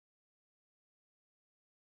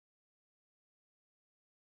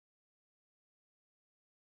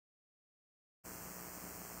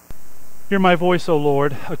Hear my voice, O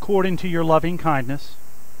Lord, according to your loving kindness,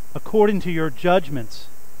 according to your judgments,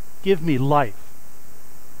 give me life.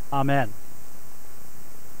 Amen.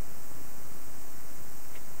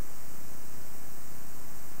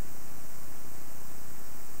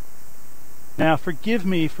 Now, forgive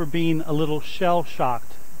me for being a little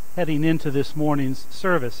shell-shocked heading into this morning's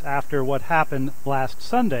service after what happened last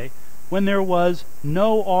Sunday when there was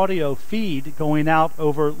no audio feed going out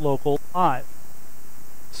over local live.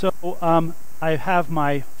 So I have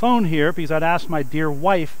my phone here because I'd asked my dear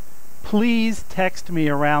wife, please text me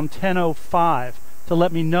around 10:05 to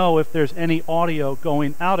let me know if there's any audio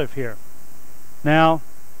going out of here. Now,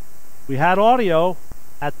 we had audio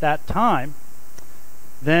at that time.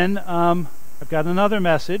 Then I've got another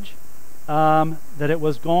message that it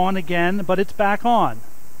was gone again, but it's back on.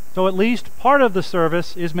 So at least part of the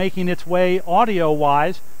service is making its way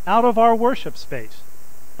audio-wise out of our worship space.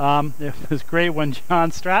 It was great when John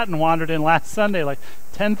Stratton wandered in last Sunday, like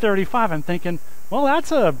 10:35. I'm thinking, well,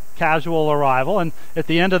 that's a casual arrival. And at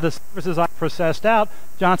the end of the service, as I processed out,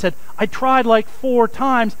 John said, I tried like 4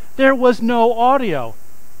 times. There was no audio.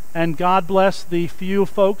 And God bless the few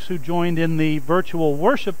folks who joined in the virtual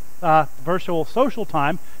worship, virtual social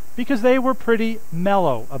time, because they were pretty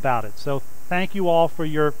mellow about it. So thank you all for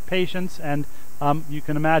your patience, and you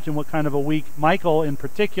can imagine what kind of a week Michael in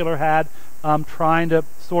particular had trying to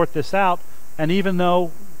sort this out. And even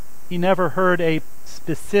though he never heard a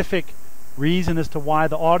specific reason as to why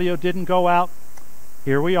the audio didn't go out,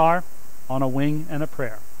 here we are on a wing and a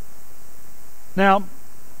prayer. Now,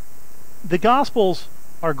 the Gospels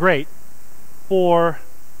are great for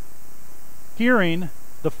hearing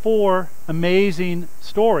the 4 amazing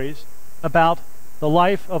stories about the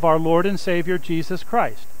life of our Lord and Savior Jesus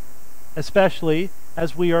Christ, especially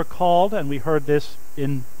as we are called, and we hear this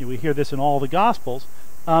in all the Gospels,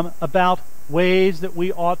 about ways that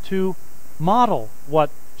we ought to model what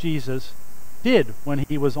Jesus did when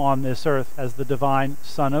he was on this earth as the divine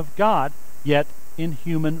Son of God, yet in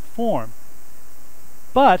human form.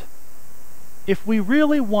 But if we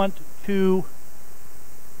really want to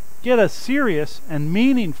get a serious and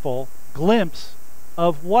meaningful glimpse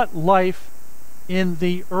of what life in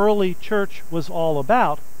the early church was all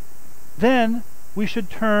about, then we should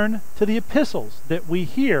turn to the epistles that we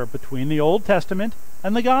hear between the Old Testament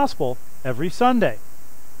and the Gospel every Sunday.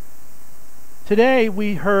 Today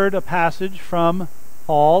we heard a passage from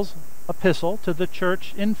Paul's epistle to the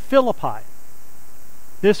church in Philippi.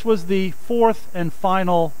 This was the 4th and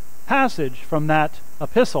final passage from that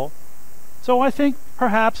epistle, so I think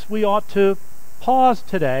perhaps we ought to pause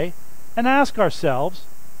today and ask ourselves,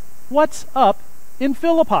 what's up in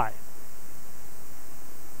Philippi?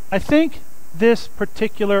 I think this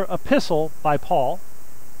particular epistle by Paul,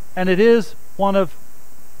 and it is one of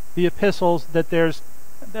the epistles that there's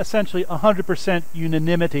essentially 100%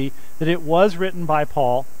 unanimity that it was written by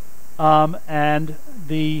Paul, and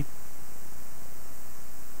the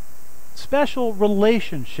special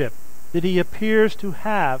relationship that he appears to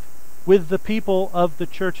have with the people of the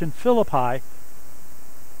church in Philippi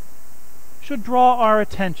should draw our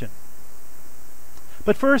attention.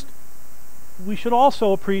 But first, we should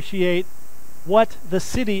also appreciate what the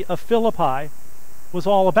city of Philippi was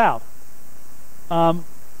all about.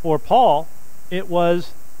 For Paul, it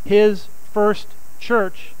was his first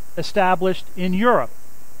church established in Europe.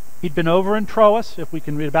 He'd been over in Troas, if we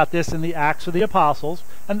can read about this in the Acts of the Apostles.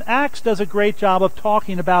 And Acts does a great job of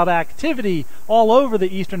talking about activity all over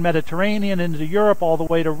the Eastern Mediterranean, into Europe, all the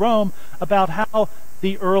way to Rome, about how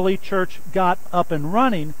the early church got up and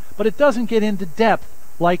running. But it doesn't get into depth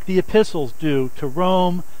like the epistles do to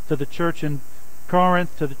Rome, to the church in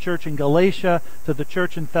Corinth, to the church in Galatia, to the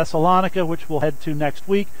church in Thessalonica, which we'll head to next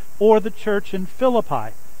week, or the church in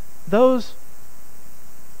Philippi. Those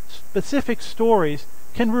specific stories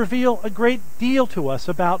can reveal a great deal to us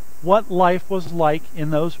about what life was like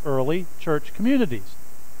in those early church communities.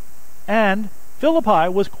 And Philippi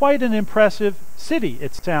was quite an impressive city,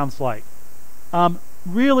 it sounds like.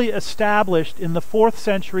 Really established in the 4th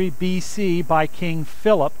century BC by King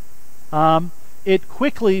Philip. It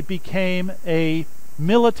quickly became a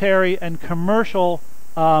military and commercial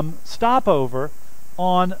stopover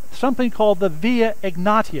on something called the Via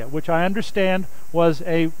Egnatia, which I understand was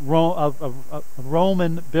a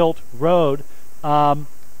Roman-built road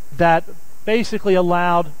that basically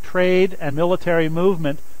allowed trade and military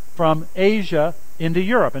movement from Asia into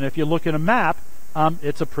Europe. And if you look at a map,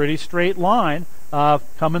 it's a pretty straight line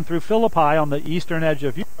coming through Philippi on the eastern edge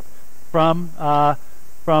of Europe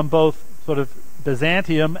from both sort of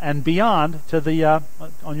Byzantium and beyond to the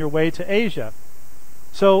on your way to Asia.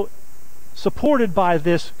 So supported by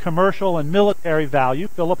this commercial and military value,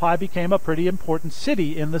 Philippi became a pretty important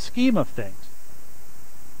city in the scheme of things.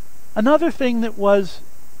 Another thing that was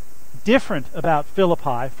different about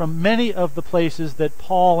Philippi from many of the places that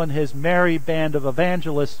Paul and his merry band of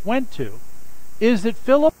evangelists went to is that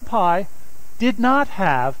Philippi did not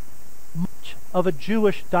have much of a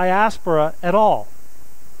Jewish diaspora at all.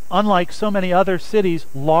 Unlike so many other cities,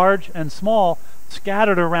 large and small,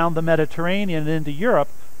 scattered around the Mediterranean and into Europe,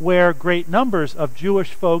 where great numbers of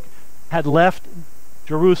Jewish folk had left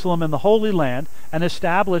Jerusalem and the Holy Land and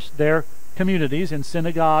established their communities in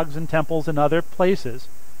synagogues and temples and other places.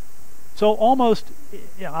 So almost,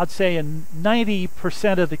 I'd say in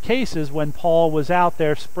 90% of the cases when Paul was out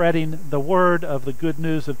there spreading the word of the good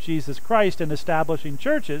news of Jesus Christ and establishing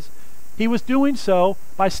churches, he was doing so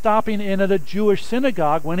by stopping in at a Jewish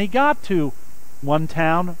synagogue when he got to one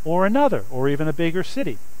town or another, or even a bigger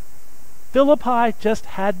city. Philippi just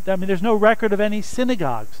had, there's no record of any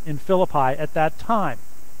synagogues in Philippi at that time.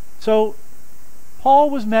 So Paul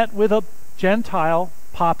was met with a Gentile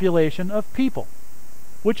population of people,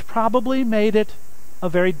 which probably made it a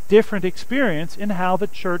very different experience in how the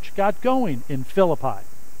church got going in Philippi.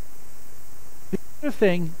 The other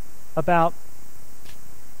thing about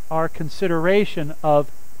our consideration of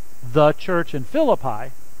the church in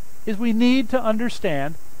Philippi is we need to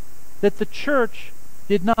understand that the church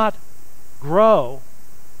did not grow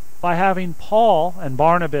by having Paul and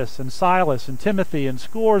Barnabas and Silas and Timothy and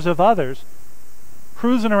scores of others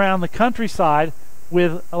cruising around the countryside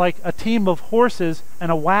with like a team of horses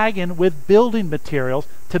and a wagon with building materials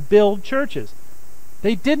to build churches.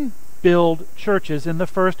 They didn't build churches in the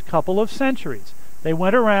first couple of centuries. They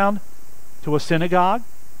went around to a synagogue,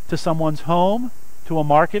 to someone's home, to a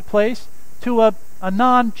marketplace, to a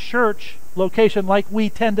non-church location like we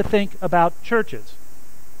tend to think about churches.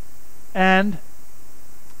 And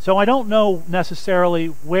so I don't know necessarily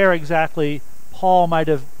where exactly Paul might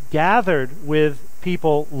have gathered with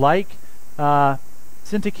people like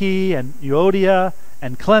Syntyche and Euodia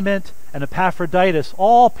and Clement and Epaphroditus,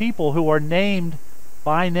 all people who are named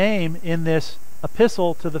by name in this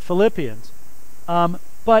epistle to the Philippians.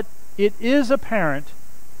 But it is apparent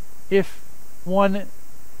if one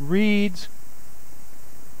reads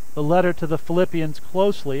the letter to the Philippians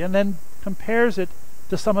closely and then compares it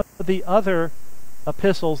to some of the other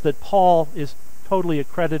epistles that Paul is totally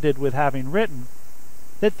accredited with having written,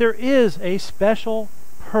 that there is a special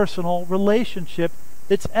personal relationship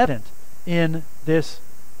that's evident in this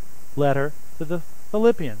letter to the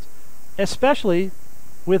Philippians, especially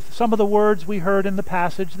with some of the words we heard in the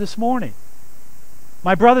passage this morning.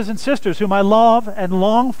 My brothers and sisters, whom I love and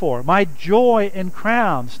long for, my joy and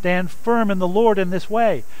crown, stand firm in the Lord in this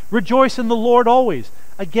way. Rejoice in the Lord always.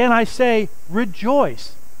 Again I say,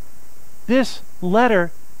 rejoice. This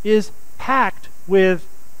letter is packed with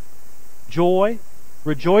joy,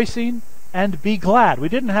 rejoicing, and be glad. We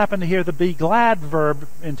didn't happen to hear the be glad verb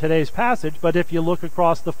in today's passage, but if you look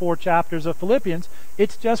across the 4 chapters of Philippians,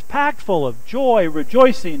 it's just packed full of joy,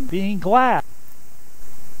 rejoicing, being glad.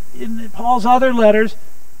 In Paul's other letters,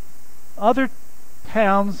 other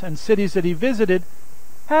towns and cities that he visited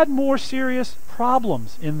had more serious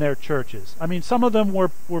problems in their churches. Some of them were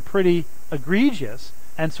pretty egregious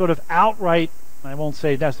and sort of outright, I won't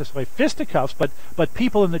say necessarily fisticuffs, but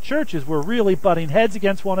people in the churches were really butting heads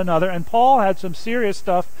against one another, and Paul had some serious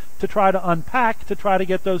stuff to try to unpack to try to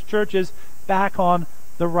get those churches back on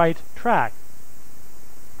the right track.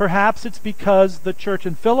 Perhaps it's because the church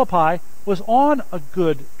in Philippi was on a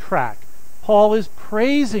good track. Paul is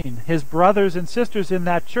praising his brothers and sisters in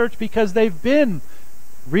that church because they've been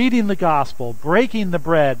reading the gospel, breaking the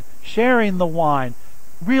bread, sharing the wine,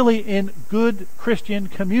 really in good Christian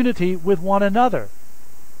community with one another.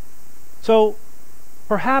 So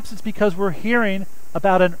perhaps it's because we're hearing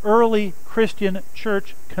about an early Christian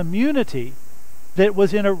church community that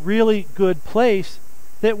was in a really good place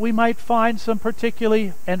that we might find some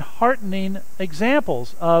particularly enheartening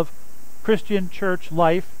examples of Christian church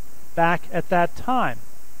life back at that time.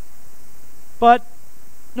 But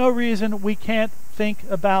no reason we can't think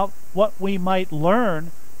about what we might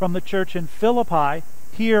learn from the church in Philippi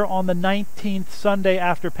here on the 19th Sunday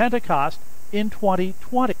after Pentecost in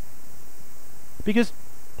 2020. Because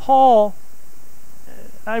Paul,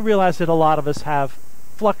 I realize that a lot of us have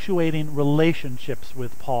fluctuating relationships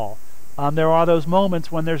with Paul. There are those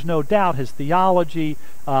moments when there's no doubt his theology,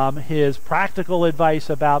 his practical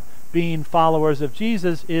advice about being followers of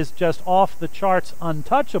Jesus is just off the charts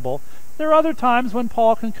untouchable. There are other times when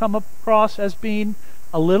Paul can come across as being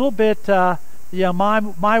a little bit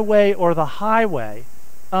my way or the highway,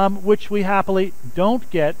 which we happily don't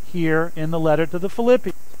get here in the letter to the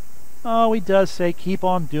Philippians. Oh, he does say, keep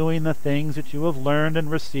on doing the things that you have learned and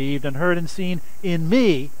received and heard and seen in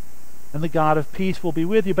me, and the God of peace will be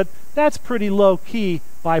with you. But that's pretty low-key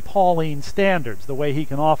by Pauline standards, the way he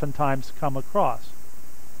can oftentimes come across.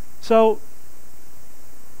 So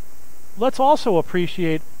let's also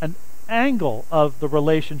appreciate an angle of the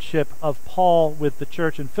relationship of Paul with the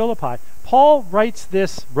church in Philippi. Paul wrote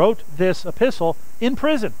this epistle in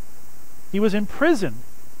prison. He was in prison.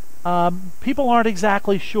 People aren't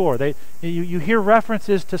exactly sure. You hear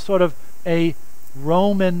references to sort of a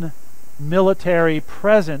Roman military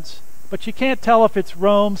presence, but you can't tell if it's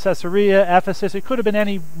Rome, Caesarea, Ephesus. It could have been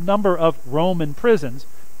any number of Roman prisons.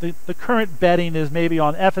 The current betting is maybe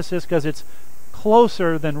on Ephesus because it's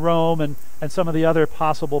closer than Rome and some of the other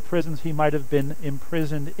possible prisons he might have been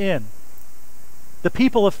imprisoned in. The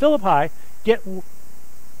people of Philippi get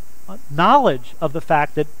knowledge of the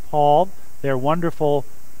fact that Paul, their wonderful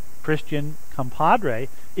Christian compadre,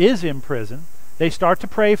 is in prison. They start to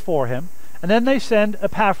pray for him, and then they send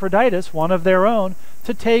Epaphroditus, one of their own,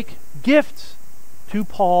 to take gifts to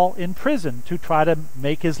Paul in prison to try to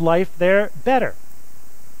make his life there better.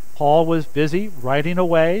 Paul was busy writing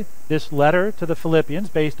away this letter to the Philippians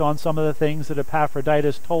based on some of the things that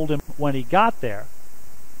Epaphroditus told him when he got there.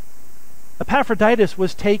 Epaphroditus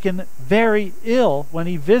was taken very ill when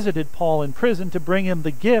he visited Paul in prison to bring him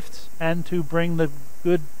the gifts and to bring the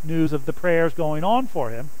good news of the prayers going on for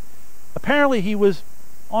him. Apparently he was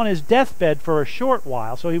on his deathbed for a short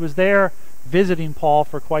while, so he was there visiting Paul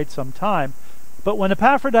for quite some time. But when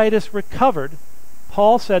Epaphroditus recovered,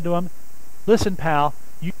 Paul said to him, "Listen, pal,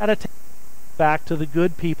 you got to take back to the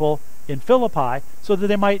good people in Philippi so that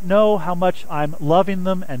they might know how much I'm loving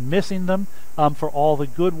them and missing them for all the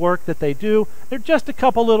good work that they do. There are just a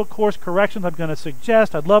couple little course corrections I'm going to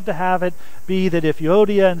suggest. I'd love to have it be that if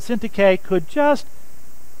Euodia and Syntyche could just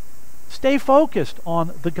stay focused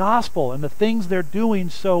on the gospel and the things they're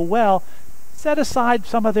doing so well, set aside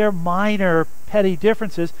some of their minor petty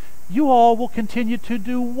differences, you all will continue to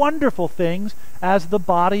do wonderful things as the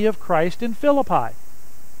body of Christ in Philippi."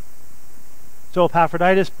 So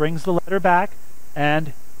Epaphroditus brings the letter back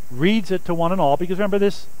and reads it to one and all, because remember,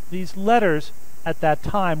 these letters at that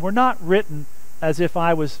time were not written as if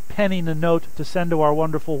I was penning a note to send to our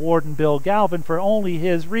wonderful warden Bill Galvin for only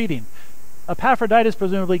his reading. Epaphroditus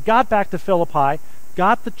presumably got back to Philippi,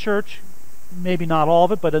 got the church, maybe not all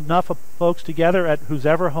of it, but enough of folks together at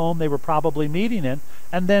whosever home they were probably meeting in,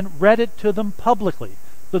 and then read it to them publicly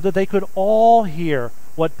so that they could all hear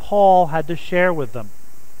what Paul had to share with them.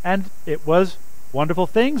 And it was wonderful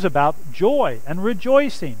things about joy and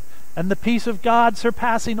rejoicing and the peace of God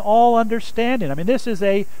surpassing all understanding. I mean, this is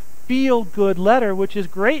a feel-good letter, which is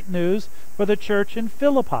great news for the church in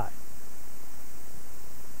Philippi.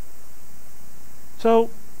 So,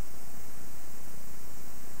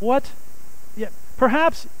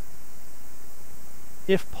 perhaps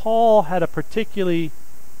if Paul had a particularly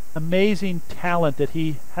amazing talent that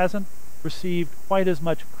he hasn't received quite as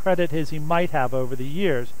much credit as he might have over the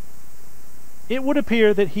years, it would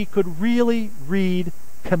appear that he could really read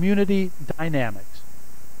community dynamics.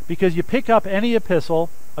 Because you pick up any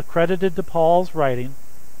epistle accredited to Paul's writing,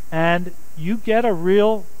 and you get a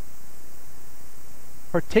real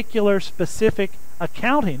particular, specific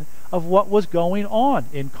accounting of what was going on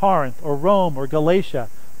in Corinth or Rome or Galatia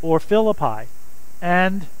or Philippi.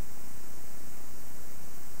 And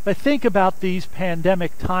if I think about these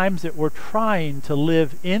pandemic times that we're trying to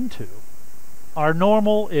live into, our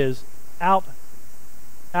normal is out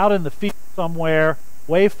in the field somewhere,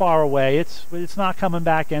 way far away. It's not coming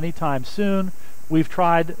back anytime soon. We've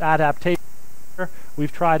tried adaptations.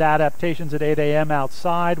 We've tried adaptations at 8 a.m.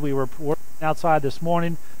 outside. We were working outside this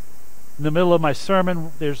morning. In the middle of my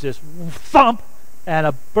sermon, there's this thump, and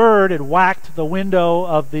a bird had whacked the window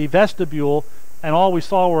of the vestibule, and all we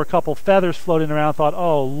saw were a couple feathers floating around. Thought,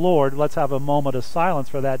 oh Lord, let's have a moment of silence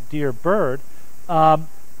for that dear bird.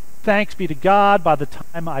 Thanks be to God, by the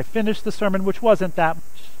time I finished the sermon, which wasn't that much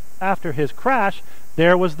after his crash,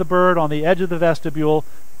 there was the bird on the edge of the vestibule,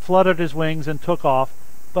 fluttered his wings and took off.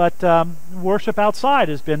 But worship outside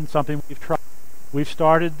has been something we've tried. We've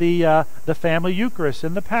started the family Eucharist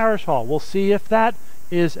in the parish hall. We'll see if that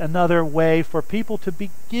is another way for people to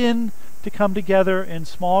begin to come together in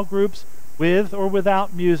small groups with or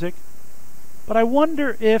without music. But I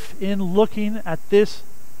wonder if, in looking at this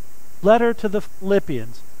letter to the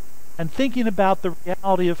Philippians and thinking about the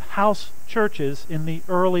reality of house churches in the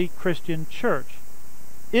early Christian church,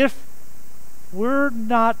 if we're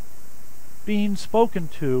not being spoken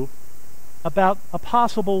to about a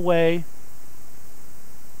possible way,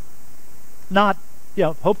 not,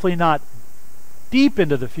 hopefully not deep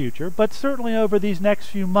into the future, but certainly over these next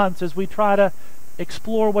few months as we try to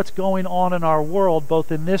explore what's going on in our world,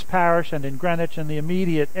 both in this parish and in Greenwich and the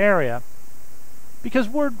immediate area. Because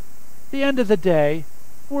at the end of the day,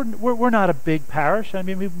 we're not a big parish. I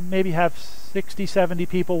mean, we maybe have 60, 70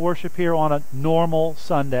 people worship here on a normal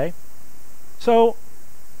Sunday. So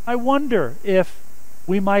I wonder if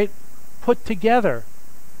we might put together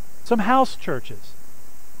some house churches,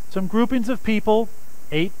 some groupings of people,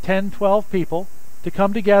 8, 10, 12 people, to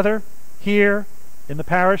come together here in the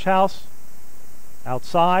parish house,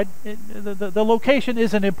 outside. The location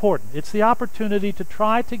isn't important. It's the opportunity to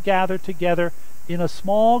try to gather together in a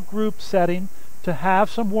small group setting, to have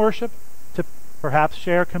some worship, to perhaps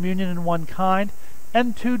share communion in one kind,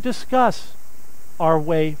 and to discuss our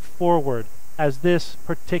way forward as this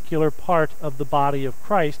particular part of the body of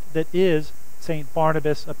Christ that is St.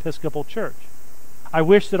 Barnabas Episcopal Church. I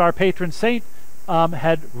wish that our patron saint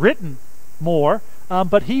had written more,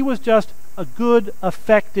 but he was just a good,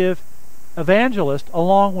 effective evangelist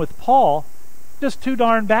along with Paul. Just too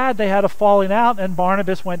darn bad they had a falling out, and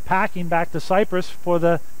Barnabas went packing back to Cyprus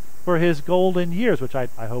for his golden years, which I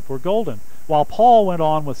hope were golden, while Paul went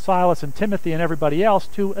on with Silas and Timothy and everybody else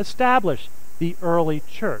to establish the early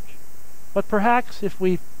church. But perhaps if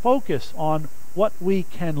we focus on what we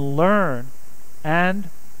can learn and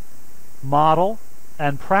model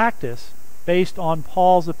and practice based on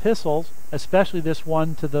Paul's epistles, especially this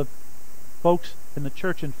one to the folks in the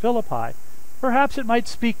church in Philippi, perhaps it might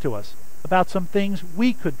speak to us about some things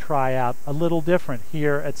we could try out a little different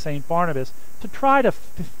here at St. Barnabas to try to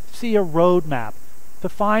see a roadmap to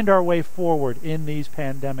find our way forward in these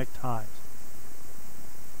pandemic times.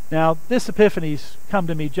 Now, this epiphany's come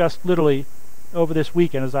to me just literally over this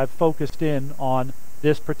weekend as I've focused in on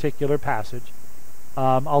this particular passage.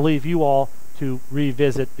 I'll leave you all to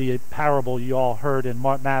revisit the parable you all heard in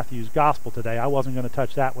Matthew's Gospel today. I wasn't going to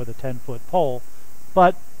touch that with a 10-foot pole.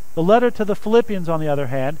 But the letter to the Philippians, on the other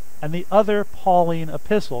hand, and the other Pauline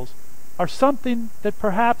epistles are something that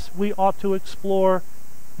perhaps we ought to explore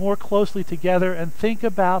more closely together and think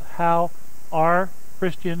about how our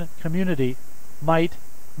Christian community might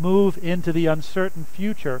move into the uncertain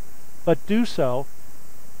future, but do so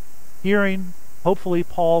hearing, hopefully,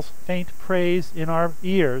 Paul's faint praise in our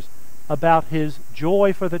ears about his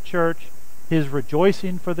joy for the church, his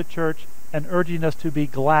rejoicing for the church, and urging us to be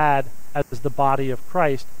glad as the body of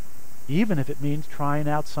Christ, even if it means trying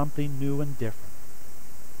out something new and different.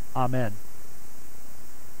 Amen.